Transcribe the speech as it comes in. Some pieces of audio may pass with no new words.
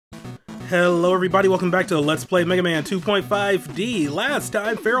Hello everybody, welcome back to Let's Play Mega Man 2.5D. Last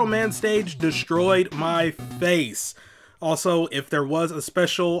time, Pharaoh Man stage destroyed my face. Also, if there was a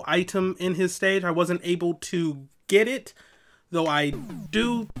special item in his stage, I wasn't able to get it. Though I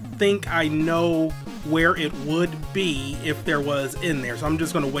do think I know where it would be if there was in there. So I'm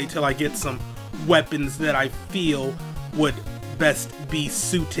just going to wait till I get some weapons that I feel would best be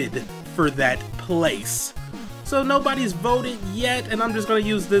suited for that place. So nobody's voted yet, and I'm just going to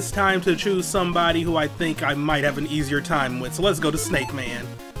use this time to choose somebody who I think I might have an easier time with. So let's go to Snake Man.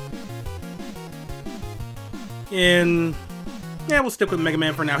 And yeah, we'll stick with Mega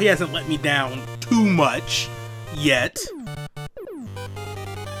Man for now. He hasn't let me down too much yet.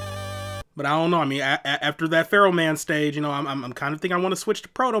 But I don't know. I mean, after that Pharaoh Man stage, you know, I'm kind of thinking I want to switch to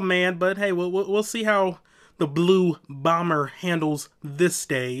Proto Man. But hey, we'll see how the Blue Bomber handles this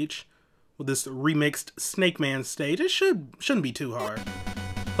stage. With this remixed Snake Man stage, it shouldn't be too hard.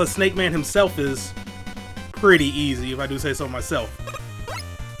 Plus, Snake Man himself is pretty easy, if I do say so myself.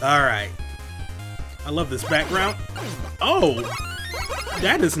 Alright. I love this background. Oh!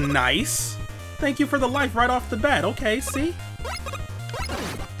 That is nice. Thank you for the life right off the bat. Okay, see?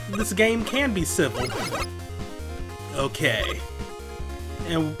 This game can be civil. Okay.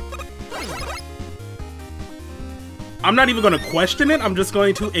 And I'm not even going to question it, I'm just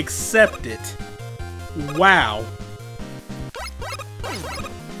going to accept it. Wow.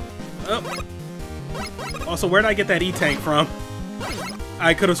 Oh. Also, where did I get that E-Tank from?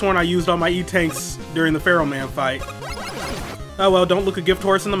 I could have sworn I used all my E-Tanks during the Pharaoh Man fight. Oh well, don't look a gift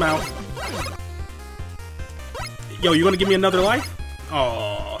horse in the mouth. Yo, you gonna give me another life?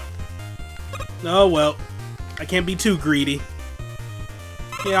 Oh. Oh well. I can't be too greedy.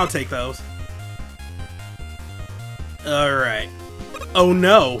 Yeah, I'll take those. Alright. Oh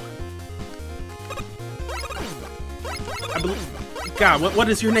no! God, what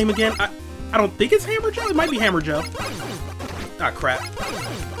is your name again? I don't think it's Hammer Joe? It might be Hammer Joe. Ah, crap.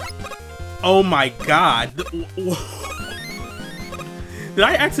 Oh my god. Did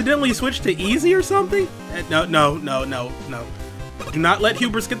I accidentally switch to easy or something? No. Do not let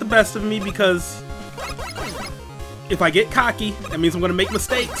hubris get the best of me, because if I get cocky, that means I'm gonna make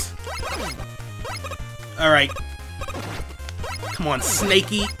mistakes. Alright. Come on,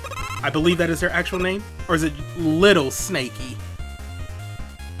 Snakey. I believe that is their actual name. Or is it Little Snakey?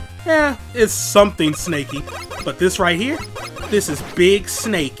 Yeah, it's something Snakey. But this right here, this is Big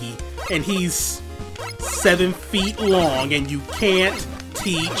Snakey. And he's 7 feet long, and you can't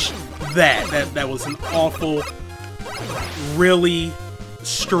teach that. That was an awful, really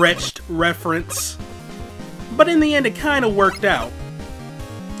stretched reference. But in the end, it kind of worked out.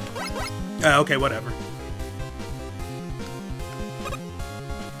 Okay, whatever.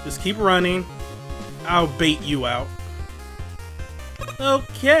 Just keep running. I'll bait you out.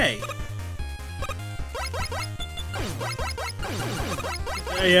 Okay.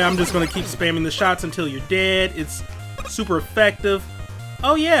 Yeah, I'm just gonna keep spamming the shots until you're dead. It's super effective.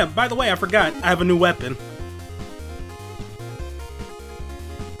 Oh yeah, by the way, I forgot. I have a new weapon.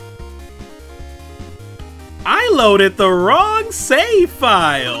 I loaded the wrong save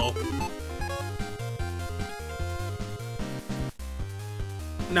file!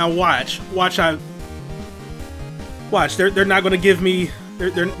 Now watch, they're not gonna give me,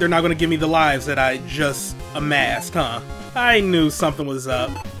 they're not gonna give me the lives that I just amassed, huh? I knew something was up.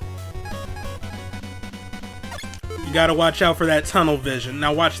 You gotta watch out for that tunnel vision.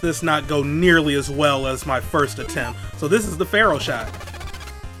 Now watch this not go nearly as well as my first attempt. So this is the Pharaoh shot.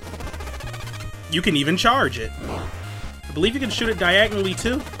 You can even charge it. I believe you can shoot it diagonally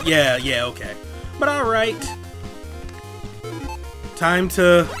too? Yeah, okay. But alright. Time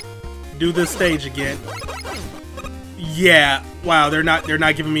to do this stage again. Yeah, wow, they're not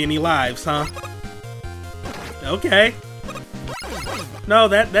giving me any lives, huh? Okay. No,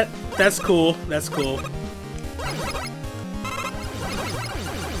 that's cool. That's cool.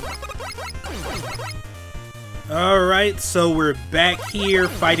 Alright, so we're back here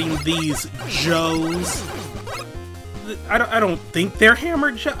fighting these Joes. I don't think they're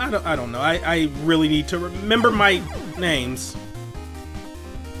Hammer Joe. I don't know. I really need to remember my names.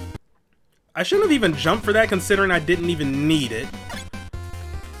 I shouldn't have even jumped for that, considering I didn't even need it.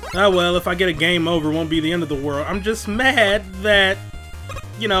 Oh well, if I get a game over, it won't be the end of the world. I'm just mad that,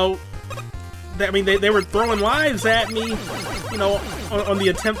 you know, that, I mean, they were throwing lives at me, you know, on the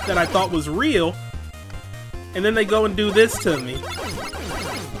attempt that I thought was real, and then they go and do this to me.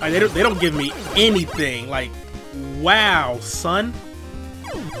 Like, they don't give me anything. Like, wow, son.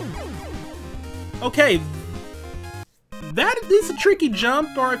 Okay. That is a tricky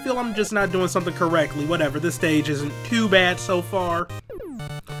jump, or I feel I'm just not doing something correctly. Whatever, this stage isn't too bad so far.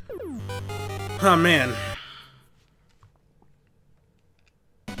 Oh man.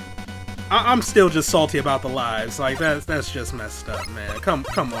 I'm still just salty about the lives. Like that's just messed up, man. Come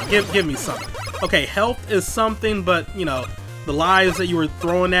on, give me something. Okay, health is something, but you know, the lives that you were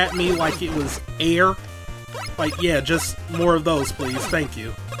throwing at me like it was air. Like, yeah, just more of those, please. Thank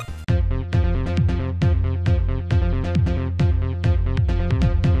you.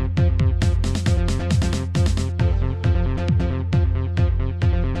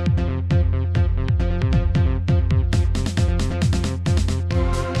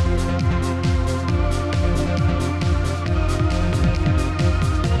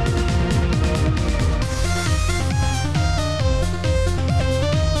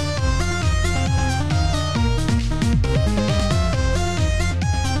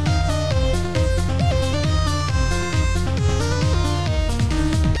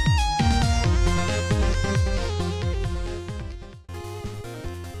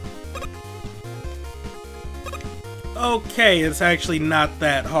 Okay, it's actually not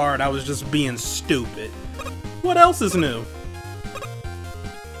that hard. I was just being stupid. What else is new?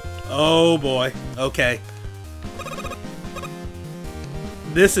 Oh boy. Okay.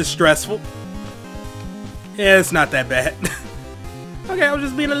 This is stressful. Yeah, it's not that bad. Okay, I was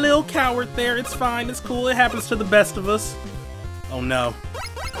just being a little coward there. It's fine. It's cool. It happens to the best of us. Oh no.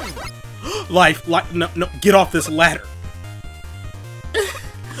 Life. No, get off this ladder.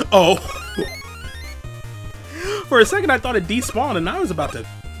 Oh. For a second, I thought it despawned, and I was about to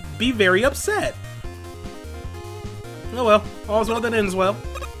be very upset. Oh well, all's well that ends well.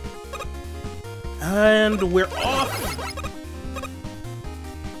 And we're off.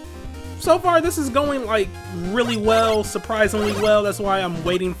 So far, this is going, like, really well, surprisingly well. That's why I'm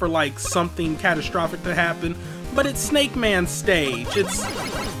waiting for, like, something catastrophic to happen. But it's Snake Man stage. It's...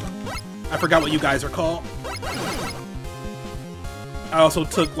 I forgot what you guys are called. I also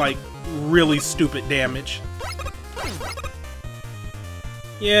took, like, really stupid damage.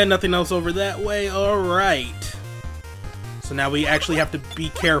 Yeah, nothing else over that way. Alright. So now we actually have to be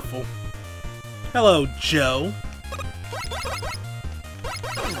careful. Hello, Joe.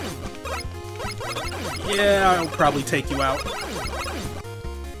 Yeah, I'll probably take you out.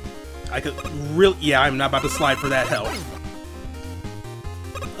 I could really... Yeah, I'm not about to slide for that health.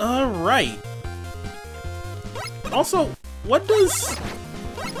 Alright. Also, what does...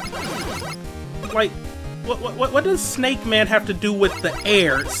 Like... What does Snake Man have to do with the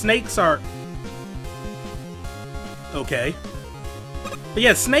air? Snakes are... Okay. But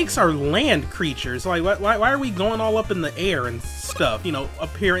yeah, snakes are land creatures. Like, why are we going all up in the air and stuff? You know,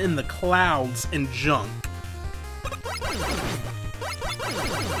 up here in the clouds and junk.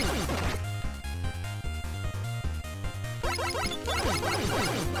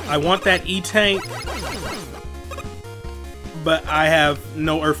 I want that E-Tank, but I have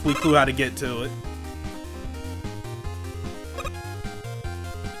no earthly clue how to get to it.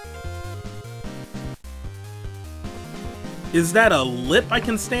 Is that a lip I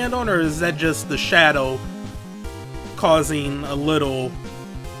can stand on, or is that just the shadow causing a little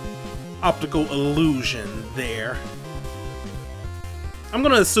optical illusion there? I'm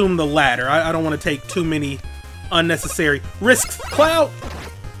gonna assume the latter. I don't want to take too many unnecessary risks. Cloud!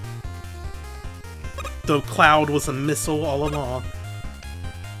 The cloud was a missile all along.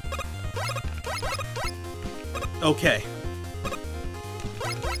 Okay.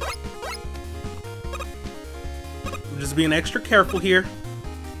 Just being extra careful here.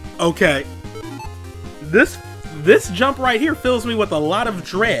 Okay. This jump right here fills me with a lot of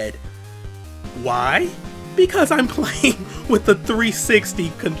dread. Why? Because I'm playing with the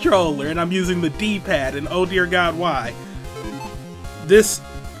 360 controller and I'm using the D-pad, and oh dear God, why?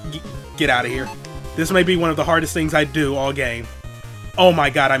 Get out of here. This may be one of the hardest things I do all game. Oh my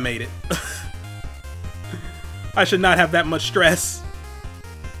God, I made it. I should not have that much stress.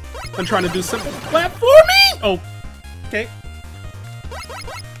 I'm trying to do simple platforming! Oh. Okay.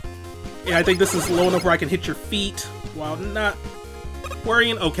 Yeah, I think this is low enough where I can hit your feet while not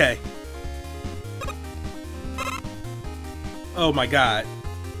worrying. Okay. Oh my God.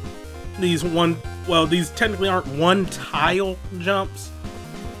 These technically aren't one tile jumps.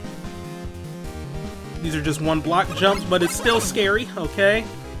 These are just one block jumps, but it's still scary. Okay.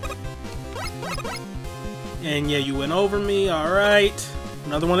 And yeah, you went over me. Alright.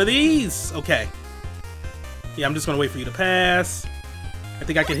 Another one of these. Okay. Yeah, I'm just gonna wait for you to pass. I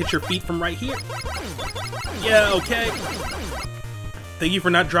think I can hit your feet from right here. Yeah, okay. Thank you for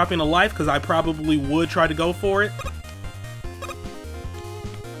not dropping a life, because I probably would try to go for it.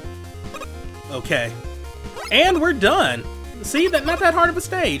 Okay. And we're done. See, not that hard of a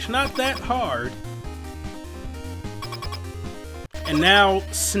stage. Not that hard. And now,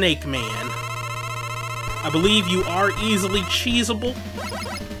 Snake Man. I believe you are easily cheesable.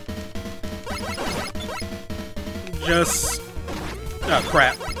 Just... oh,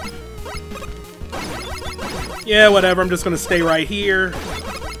 crap. Yeah, whatever, I'm just gonna stay right here.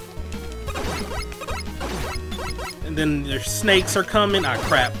 And then their snakes are coming. Ah,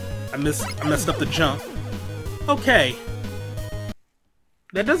 crap. I messed up the jump. Okay.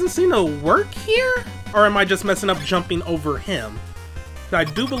 That doesn't seem to work here? Or am I just messing up jumping over him? I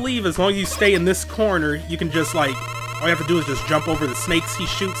do believe as long as you stay in this corner, you can just, like, all you have to do is just jump over the snakes he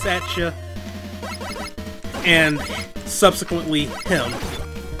shoots at you. And subsequently, him.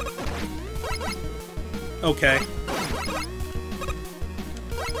 Okay.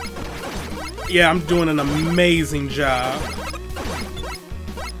 Yeah, I'm doing an amazing job.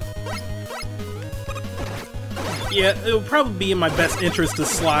 Yeah, it would probably be in my best interest to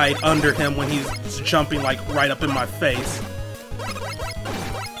slide under him when he's jumping, like, right up in my face.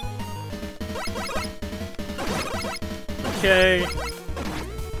 Okay.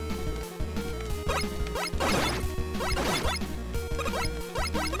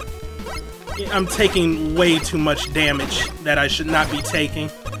 Yeah, I'm taking way too much damage that I should not be taking.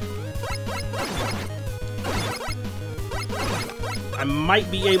 I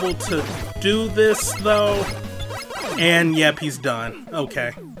might be able to do this, though. And, yep, he's done.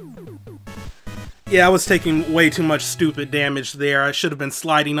 Okay. Yeah, I was taking way too much stupid damage there. I should have been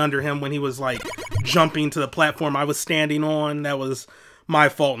sliding under him when he was, like, jumping to the platform I was standing on. That was my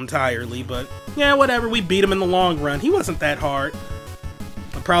fault entirely, but yeah, whatever. We beat him in the long run. He wasn't that hard.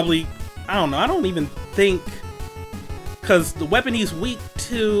 I don't know. I don't even think... because the weapon he's weak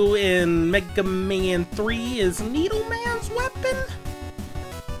to in Mega Man 3 is Needle Man's weapon?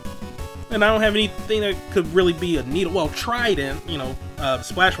 And I don't have anything that could really be a needle. Well, Trident, you know,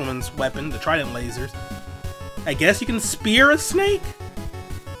 Splash Woman's weapon, the Trident lasers. I guess you can spear a snake?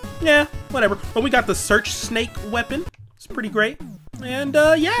 Yeah, whatever. But we got the Search Snake weapon. It's pretty great. And,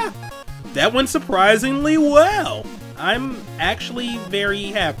 yeah. That went surprisingly well. I'm actually very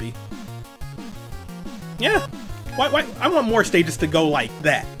happy. Yeah. Why? I want more stages to go like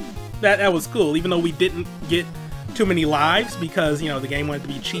that. That was cool, even though we didn't get too many lives because, you know, the game wanted to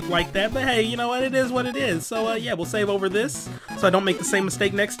be cheap like that. But hey, you know what? It is what it is. So, yeah, we'll save over this so I don't make the same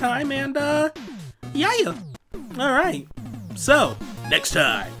mistake next time. And, yeah. Alright. So, next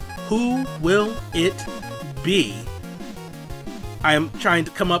time, who will it be? I am trying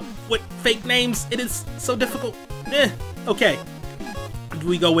to come up with fake names. It is so difficult. Okay. Do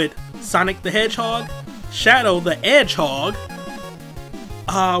we go with Sonic the Hedgehog? Shadow the Edgehog?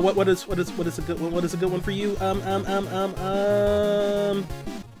 What is a good one? What is a good one for you?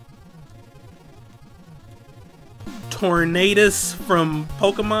 Tornadus from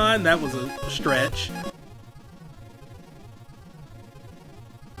Pokemon? That was a stretch.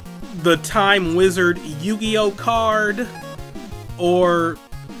 The Time Wizard Yu-Gi-Oh card? Or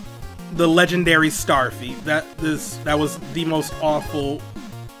the legendary Starfy? That was the most awful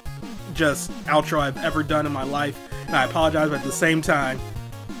just outro I've ever done in my life. And I apologize, but at the same time,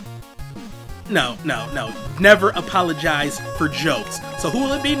 no. Never apologize for jokes. So who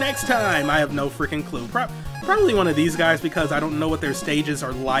will it be next time? I have no freaking clue. Probably one of these guys because I don't know what their stages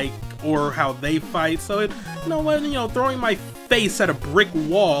are like or how they fight. So throwing my face at a brick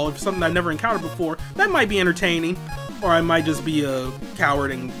wall of something I've never encountered before, that might be entertaining. Or I might just be a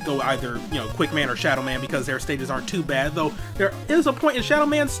coward and go either, Quick Man or Shadow Man because their stages aren't too bad. Though there is a point in Shadow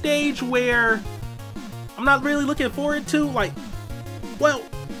Man's stage where I'm not really looking forward to, like, well,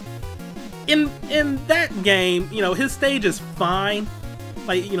 in that game, his stage is fine,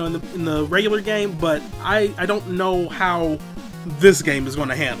 like, in the regular game, but I don't know how this game is going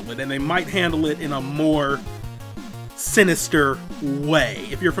to handle it, and they might handle it in a more sinister way.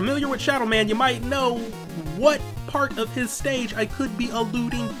 If you're familiar with Shadow Man, you might know what part of his stage I could be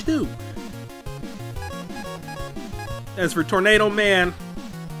alluding to. As for Tornado Man,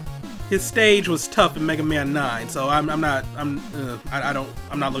 his stage was tough in Mega Man 9, so I'm not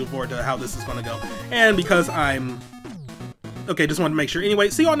looking forward to how this is gonna go. And because okay, just wanted to make sure. Anyway,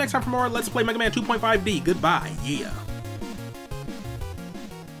 see you all next time for more Let's Play Mega Man 2.5D. Goodbye. Yeah.